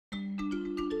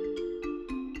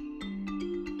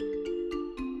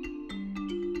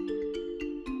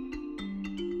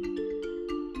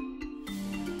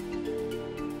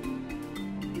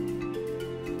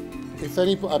if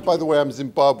anybody, by the way, I'm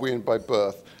Zimbabwean by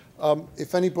birth.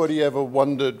 If anybody ever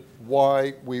wondered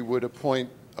why we would appoint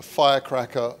a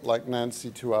firecracker like Nancy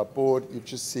to our board, you've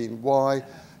just seen why.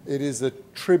 It is a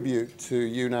tribute to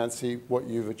you, Nancy, what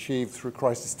you've achieved through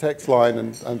Crisis Text Line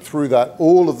and through that,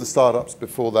 all of the startups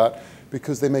before that,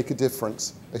 because they make a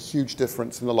difference, a huge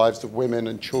difference in the lives of women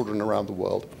and children around the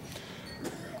world.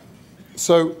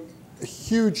 So a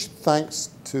huge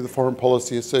thanks to the Foreign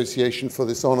Policy Association for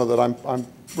this honor that I'm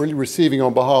really receiving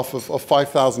on behalf of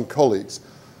 5,000 colleagues.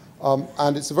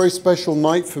 And it's a very special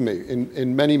night for me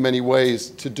in many, many ways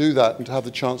to do that and to have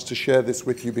the chance to share this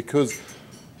with you, because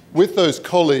with those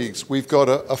colleagues, we've got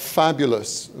a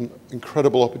fabulous and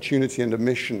incredible opportunity and a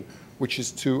mission, which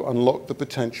is to unlock the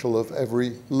potential of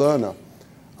every learner.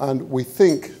 And we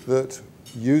think that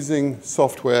using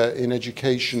software in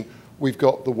education, we've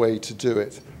got the way to do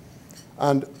it.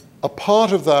 And a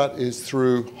part of that is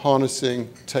through harnessing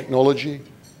technology,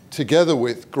 together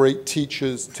with great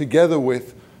teachers, together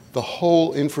with the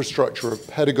whole infrastructure of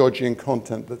pedagogy and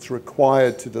content that's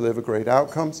required to deliver great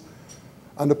outcomes.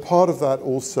 And a part of that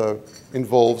also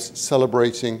involves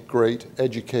celebrating great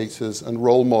educators and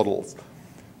role models.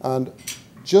 And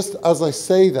just as I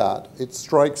say that, it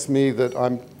strikes me that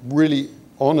I'm really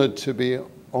honored to be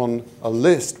on a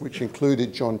list which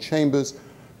included John Chambers,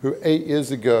 who 8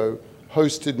 years ago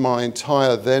hosted my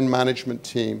entire then management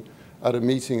team at a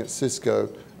meeting at Cisco,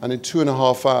 and in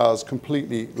 2.5 hours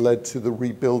completely led to the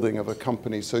rebuilding of a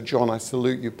company. So John, I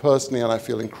salute you personally, and I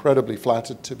feel incredibly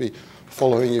flattered to be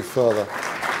following you further.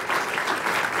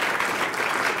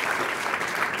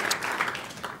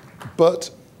 But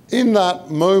in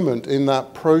that moment, in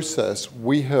that process,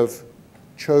 we have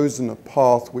chosen a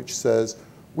path which says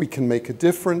we can make a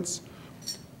difference.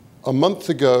 A month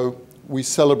ago, we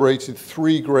celebrated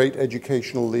 3 great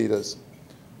educational leaders.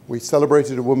 We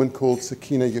celebrated a woman called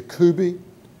Sakina Yakubi,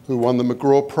 who won the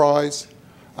McGraw Prize,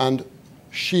 and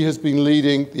she has been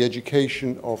leading the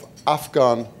education of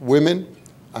Afghan women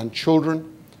and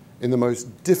children in the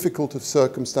most difficult of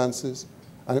circumstances,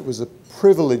 and it was a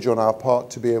privilege on our part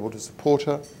to be able to support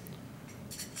her.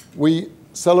 We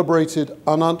celebrated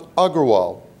Anant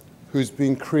Agrawal, who's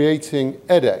been creating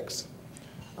edX,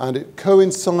 and it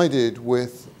coincided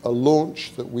with a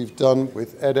launch that we've done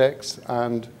with edX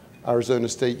and Arizona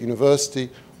State University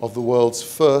of the world's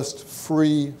first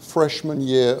free freshman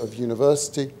year of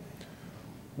university,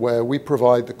 where we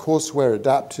provide the courseware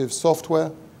adaptive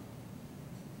software.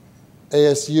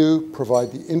 ASU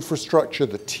provide the infrastructure,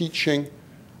 the teaching,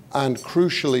 and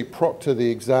crucially proctor the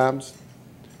exams.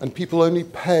 And people only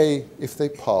pay if they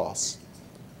pass.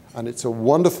 And it's a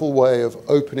wonderful way of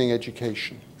opening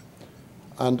education.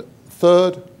 And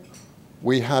third,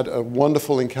 we had a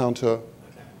wonderful encounter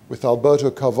with Alberto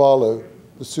Carvalho,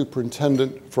 the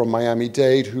superintendent from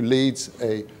Miami-Dade, who leads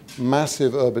a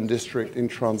massive urban district in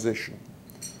transition.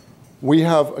 We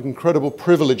have an incredible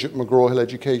privilege at McGraw-Hill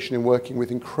Education in working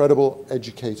with incredible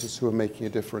educators who are making a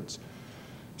difference.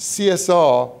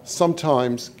 CSR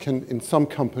sometimes can, in some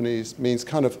companies, means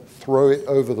kind of throw it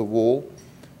over the wall,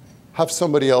 have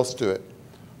somebody else do it.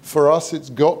 For us, it's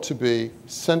got to be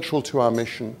central to our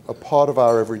mission, a part of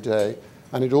our everyday,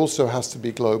 and it also has to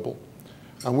be global.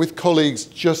 And with colleagues,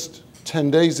 just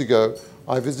 10 days ago,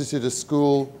 I visited a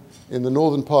school in the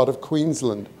northern part of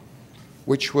Queensland,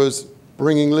 which was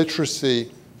bringing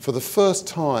literacy for the first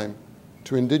time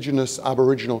to Indigenous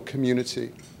Aboriginal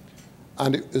community.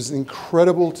 And it was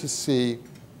incredible to see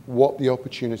what the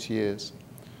opportunity is.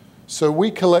 So we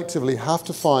collectively have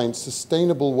to find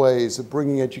sustainable ways of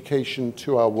bringing education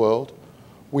to our world.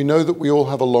 We know that we all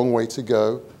have a long way to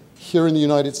go. Here in the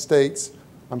United States,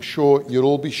 I'm sure you'll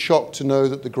all be shocked to know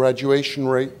that the graduation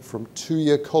rate from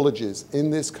 2-year colleges in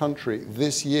this country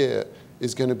this year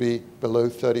is going to be below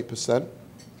 30%.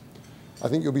 I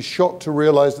think you'll be shocked to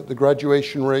realize that the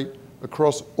graduation rate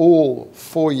across all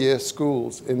 4-year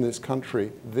schools in this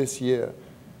country this year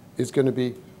is going to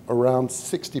be around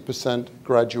 60%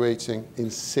 graduating in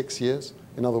 6 years.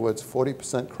 In other words,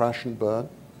 40% crash and burn.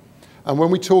 And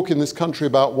when we talk in this country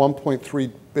about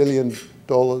 $1.3 billion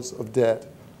of debt,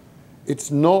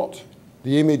 it's not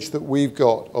the image that we've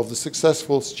got of the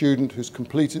successful student who's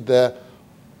completed their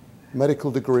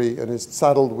medical degree and is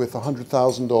saddled with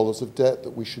 $100,000 of debt that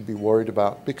we should be worried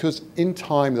about, because in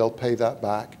time they'll pay that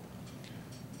back.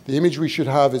 The image we should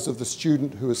have is of the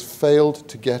student who has failed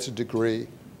to get a degree,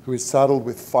 who is saddled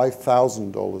with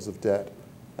 $5,000 of debt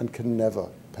and can never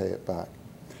pay it back.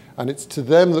 And it's to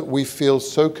them that we feel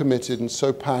so committed and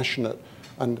so passionate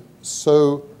and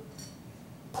so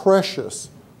precious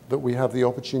that we have the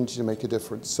opportunity to make a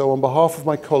difference. So on behalf of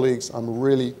my colleagues, I'm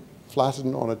really flattered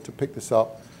and honored to pick this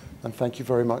up, And thank you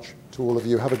very much to all of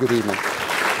you. Have a good evening.